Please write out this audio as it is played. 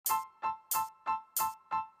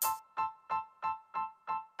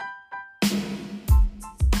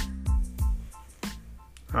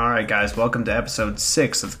Alright guys, welcome to episode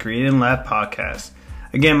 6 of the Creative Lab podcast.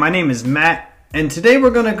 Again, my name is Matt, and today we're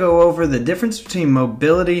going to go over the difference between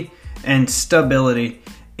mobility and stability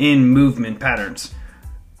in movement patterns.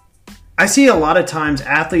 I see a lot of times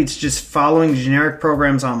athletes just following generic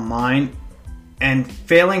programs online and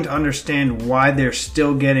failing to understand why they're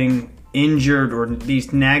still getting injured or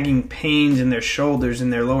these nagging pains in their shoulders,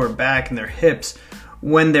 in their lower back, and their hips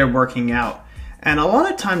when they're working out. And a lot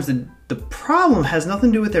of times the problem has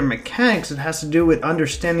nothing to do with their mechanics. It has to do with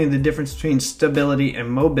understanding the difference between stability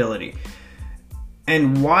and mobility.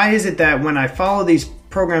 And why is it that when I follow these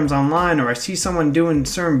programs online or I see someone doing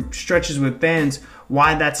certain stretches with bands,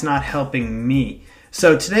 why that's not helping me?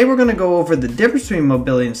 So today we're going to go over the difference between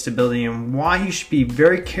mobility and stability and why you should be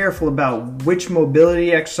very careful about which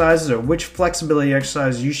mobility exercises or which flexibility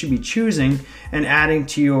exercises you should be choosing and adding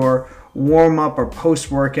to your warm-up or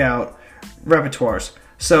post-workout repertoires.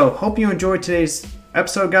 So hope you enjoyed today's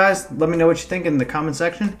episode, guys. Let me know what you think in the comment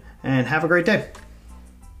section and have a great day.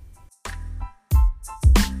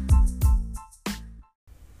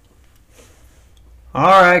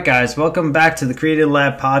 Alright guys, welcome back to the Creative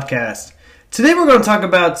Lab podcast. Today we're going to talk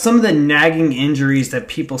about some of the nagging injuries that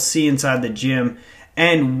people see inside the gym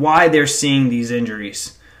and why they're seeing these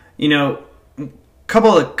injuries. A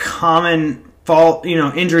couple of common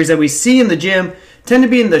injuries that we see in the gym tend to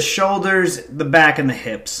be in the shoulders, the back, and the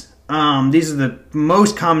hips. These are the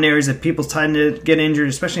most common areas that people tend to get injured,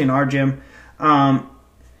 especially in our gym.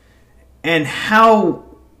 And how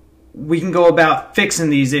we can go about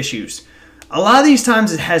fixing these issues. A lot of these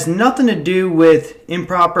times it has nothing to do with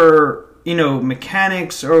improper,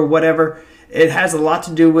 mechanics or whatever. It has a lot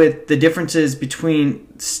to do with the differences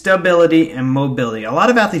between stability and mobility. A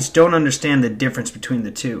lot of athletes don't understand the difference between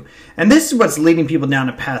the two. And this is what's leading people down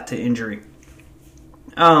a path to injury.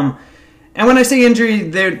 And when I say injury,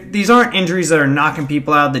 these aren't injuries that are knocking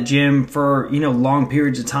people out of the gym for, long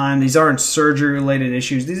periods of time. These aren't surgery-related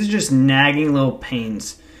issues. These are just nagging little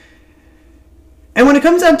pains. And when it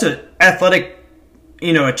comes down to athletic,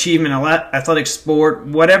 achievement, athletic sport,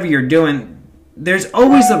 whatever you're doing, there's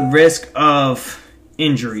always a risk of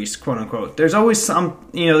injuries, quote unquote. There's always a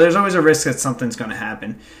risk that something's going to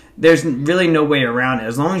happen. There's really no way around it.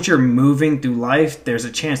 As long as you're moving through life, there's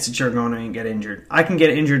a chance that you're going to get injured. I can get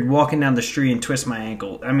injured walking down the street and twist my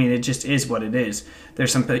ankle. I mean, it just is what it is.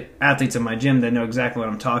 There's some athletes in my gym that know exactly what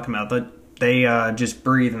I'm talking about. But they just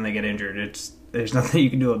breathe and they get injured. There's nothing you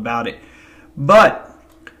can do about it. But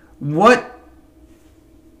what's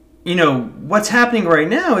happening right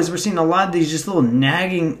now is we're seeing a lot of these just little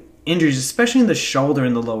nagging injuries, especially in the shoulder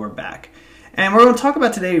and the lower back. And we're going to talk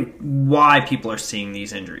about today why people are seeing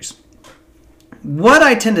these injuries. What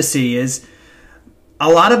I tend to see is a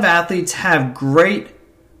lot of athletes have great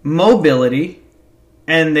mobility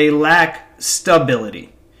and they lack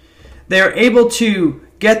stability. They're able to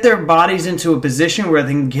get their bodies into a position where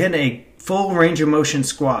they can get a full range of motion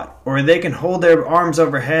squat, or they can hold their arms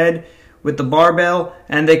overhead with the barbell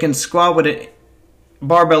and they can squat with a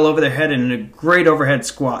barbell over their head in a great overhead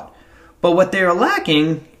squat. But what they're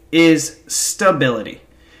lacking is stability.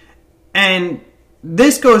 And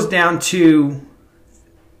this goes down to,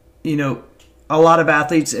 a lot of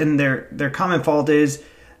athletes, and their common fault is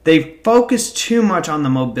they focus too much on the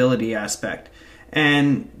mobility aspect.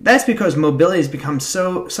 And that's because mobility has become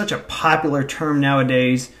such a popular term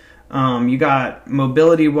nowadays. You got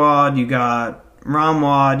Mobility WOD, you got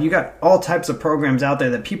ROMWOD, you got all types of programs out there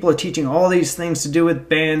that people are teaching all these things to do with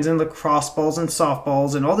bands and lacrosse balls and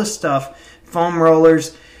softballs and all this stuff, foam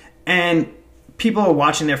rollers, and people are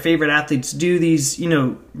watching their favorite athletes do these,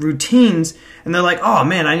 routines, and they're like, oh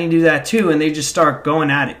man, I need to do that too, and they just start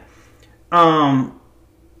going at it.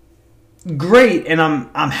 Great, and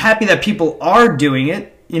I'm happy that people are doing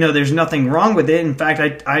it. There's nothing wrong with it. In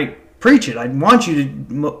fact, I preach it. I want you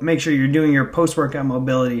to make sure you're doing your post-workout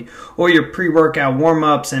mobility or your pre-workout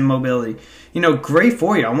warm-ups and mobility. Great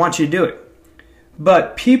for you. I want you to do it.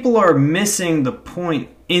 But people are missing the point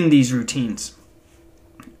in these routines.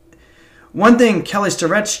 One thing Kelly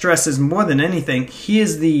Starrett stresses more than anything, he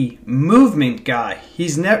is the movement guy.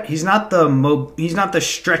 He's not the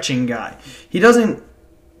stretching guy. He doesn't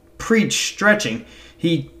preach stretching.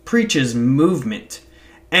 He preaches movement.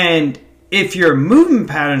 And if your movement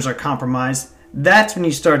patterns are compromised, that's when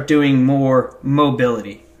you start doing more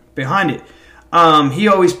mobility behind it. He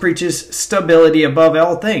always preaches stability above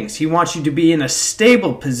all things. He wants you to be in a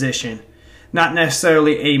stable position, not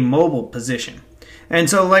necessarily a mobile position. And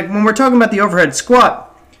so, like when we're talking about the overhead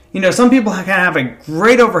squat, some people can have a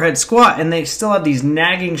great overhead squat and they still have these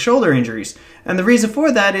nagging shoulder injuries. And the reason for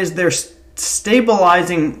that is they're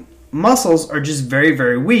stabilizing muscles are just very,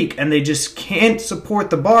 very weak, and they just can't support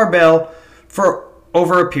the barbell for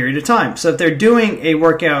over a period of time. So if they're doing a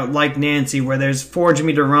workout like Nancy, where there's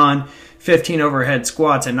 400-meter run, 15 overhead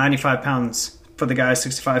squats at 95 pounds for the guys,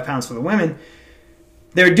 65 pounds for the women,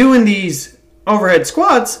 they're doing these overhead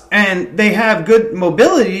squats and they have good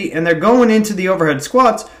mobility and they're going into the overhead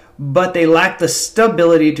squats, but they lack the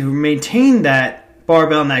stability to maintain that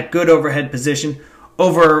barbell in that good overhead position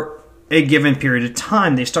over a given period of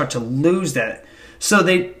time. They start to lose that. So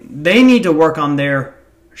they need to work on their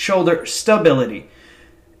shoulder stability.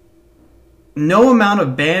 No amount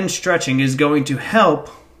of band stretching is going to help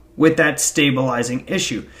with that stabilizing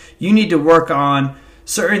issue. You need to work on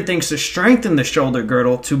certain things to strengthen the shoulder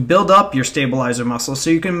girdle to build up your stabilizer muscle so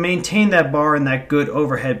you can maintain that bar in that good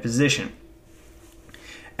overhead position.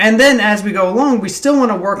 And then as we go along, we still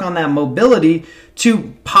want to work on that mobility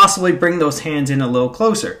to possibly bring those hands in a little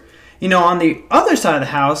closer. On the other side of the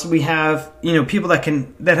house, we have, people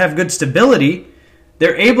that have good stability.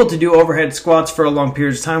 They're able to do overhead squats for a long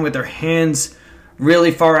period of time with their hands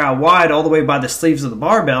really far out wide, all the way by the sleeves of the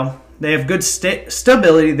barbell. They have good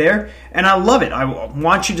stability there, and I love it. I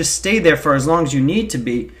want you to stay there for as long as you need to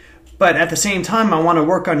be. But at the same time, I want to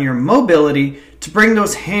work on your mobility to bring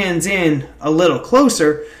those hands in a little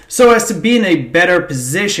closer so as to be in a better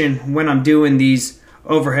position when I'm doing these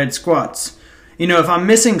overhead squats. If I'm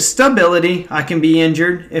missing stability, I can be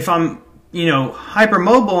injured. If I'm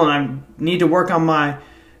hypermobile and I need to work on my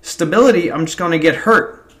stability, I'm just going to get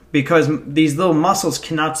hurt because these little muscles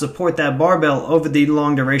cannot support that barbell over the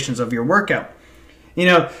long durations of your workout.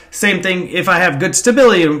 Same thing, if I have good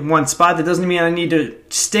stability in one spot, that doesn't mean I need to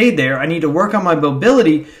stay there. I need to work on my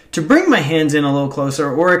mobility to bring my hands in a little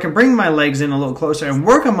closer, or I can bring my legs in a little closer and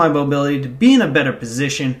work on my mobility to be in a better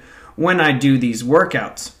position when I do these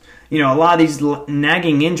workouts. A lot of these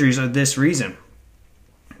nagging injuries are this reason.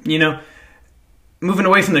 Moving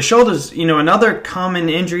away from the shoulders, another common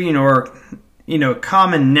injury, or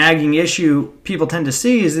common nagging issue people tend to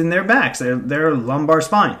see is in their backs, their lumbar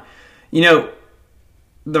spine.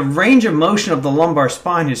 The range of motion of the lumbar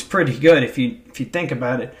spine is pretty good if you think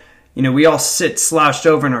about it. We all sit slouched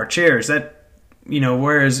over in our chairs.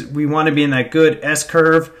 Whereas we want to be in that good S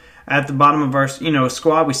curve at the bottom of our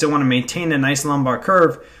squat, we still want to maintain a nice lumbar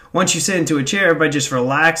curve. Once you sit into a chair, everybody just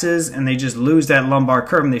relaxes and they just lose that lumbar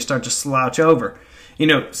curve and they start to slouch over.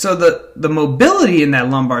 So the mobility in that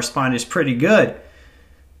lumbar spine is pretty good.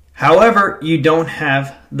 However, you don't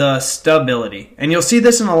have the stability. And you'll see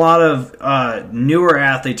this in a lot of newer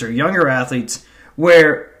athletes or younger athletes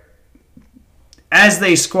where as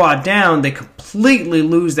they squat down, they completely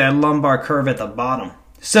lose that lumbar curve at the bottom.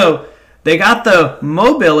 So they got the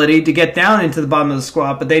mobility to get down into the bottom of the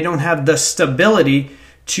squat, but they don't have the stability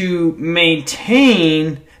to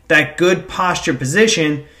maintain that good posture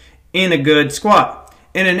position in a good squat.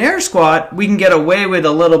 In an air squat, we can get away with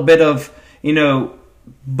a little bit of,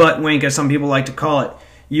 butt wink, as some people like to call it.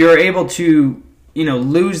 You're able to,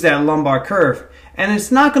 lose that lumbar curve, and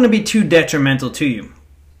it's not going to be too detrimental to you.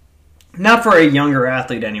 Not for a younger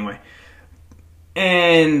athlete anyway.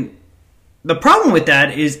 And the problem with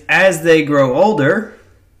that is as they grow older,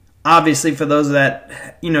 obviously for those that,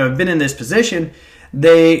 have been in this position,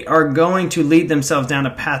 they are going to lead themselves down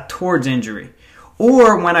a path towards injury.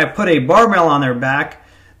 Or when I put a barbell on their back,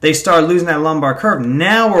 they start losing that lumbar curve.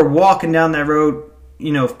 Now we're walking down that road,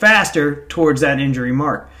 faster towards that injury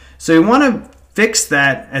mark. So you want to fix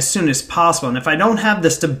that as soon as possible. And if I don't have the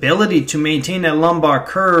stability to maintain that lumbar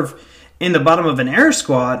curve in the bottom of an air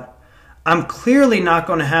squat, I'm clearly not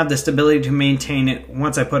going to have the stability to maintain it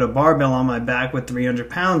once I put a barbell on my back with 300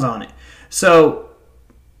 pounds on it. So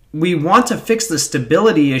we want to fix the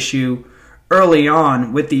stability issue early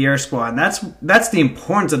on with the air squat. And that's the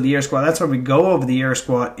importance of the air squat. That's why we go over the air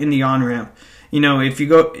squat in the on-ramp. If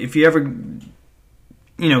you ever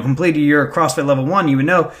completed your CrossFit level 1, you would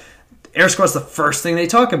know air squat's the first thing they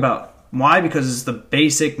talk about. Why? Because it's the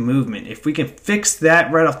basic movement. If we can fix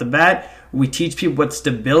that right off the bat, we teach people what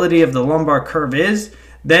stability of the lumbar curve is,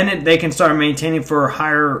 then they can start maintaining for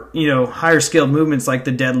higher skilled movements like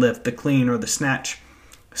the deadlift, the clean, or the snatch.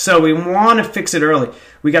 So we want to fix it early.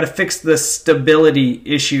 We got to fix the stability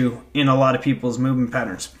issue in a lot of people's movement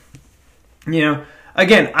patterns.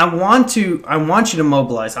 Again, I want you to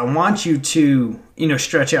mobilize. I want you to,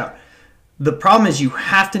 stretch out. The problem is you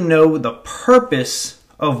have to know the purpose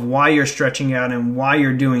of why you're stretching out and why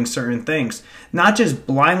you're doing certain things. Not just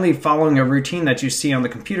blindly following a routine that you see on the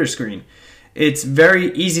computer screen. It's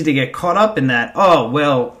very easy to get caught up in that. Oh,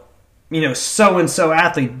 well, so-and-so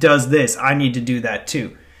athlete does this. I need to do that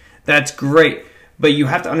too. That's great. But you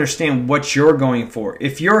have to understand what you're going for.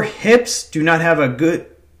 If your hips do not have a good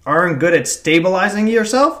aren't good at stabilizing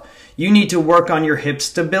yourself, you need to work on your hip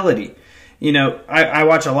stability. I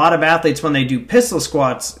watch a lot of athletes when they do pistol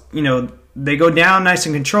squats, they go down nice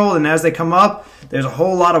and controlled, and as they come up, there's a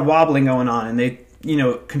whole lot of wobbling going on, and they,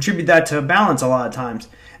 contribute that to balance a lot of times.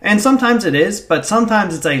 And sometimes it is, but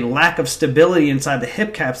sometimes it's a lack of stability inside the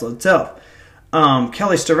hip capsule itself.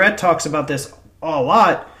 Kelly Starrett talks about this a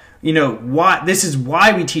lot. This is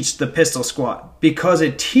why we teach the pistol squat, because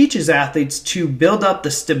it teaches athletes to build up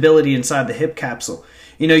the stability inside the hip capsule.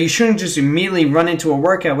 You shouldn't just immediately run into a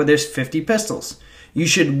workout where there's 50 pistols. You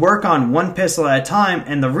should work on one pistol at a time,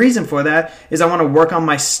 and the reason for that is I want to work on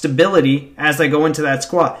my stability as I go into that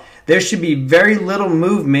squat. There should be very little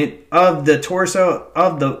movement of the torso,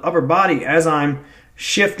 of the upper body, as I'm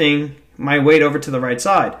shifting my weight over to the right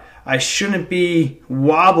side. I shouldn't be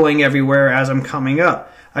wobbling everywhere as I'm coming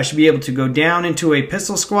up. I should be able to go down into a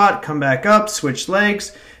pistol squat, come back up, switch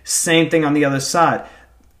legs, same thing on the other side,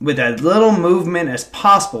 with as little movement as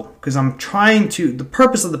possible, because the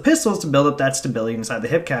purpose of the pistol is to build up that stability inside the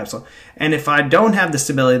hip capsule. And if I don't have the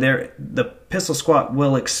stability there, the pistol squat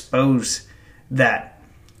will expose that.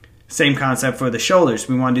 Same concept for the shoulders.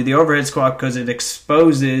 We want to do the overhead squat because it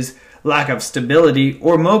exposes lack of stability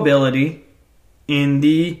or mobility in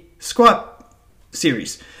the squat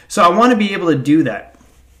series. So I want to be able to do that.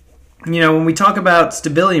 When we talk about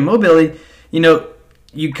stability and mobility,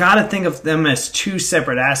 you got to think of them as two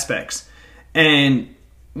separate aspects. And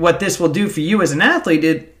what this will do for you as an athlete,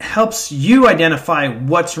 it helps you identify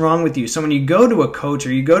what's wrong with you. So when you go to a coach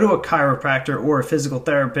or you go to a chiropractor or a physical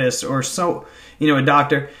therapist or a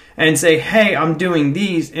doctor and say, hey, I'm doing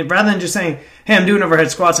these, rather than just saying, hey, I'm doing overhead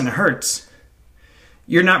squats and it hurts,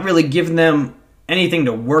 you're not really giving them anything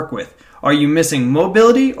to work with. Are you missing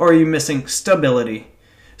mobility or are you missing stability?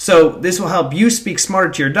 So this will help you speak smarter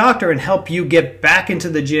to your doctor and help you get back into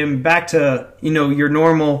the gym, back to, your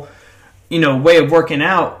normal, way of working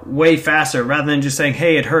out way faster, rather than just saying,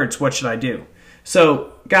 hey, it hurts, what should I do?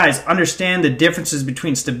 So guys, understand the differences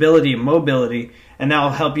between stability and mobility, and that will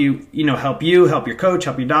help you, help your coach,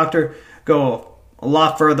 help your doctor go a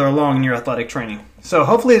lot further along in your athletic training. So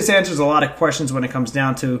hopefully this answers a lot of questions when it comes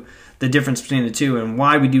down to the difference between the two and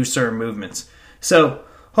why we do certain movements. So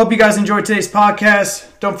hope you guys enjoyed today's podcast.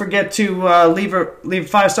 Don't forget to leave a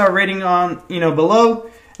 5-star rating on below,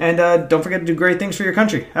 and don't forget to do great things for your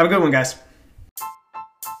country. Have a good one, guys.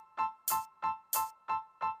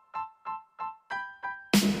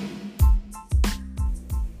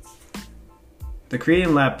 The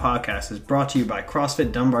Creating Lab podcast is brought to you by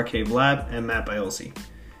CrossFit Dunbar Cave Lab and Matt Biolsi.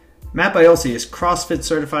 Matt Biolsi is CrossFit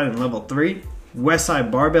certified in level 3,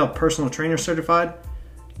 Westside Barbell Personal Trainer certified,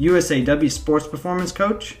 USAW Sports Performance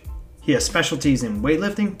Coach. He has specialties in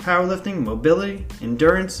weightlifting, powerlifting, mobility,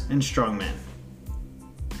 endurance, and strongman.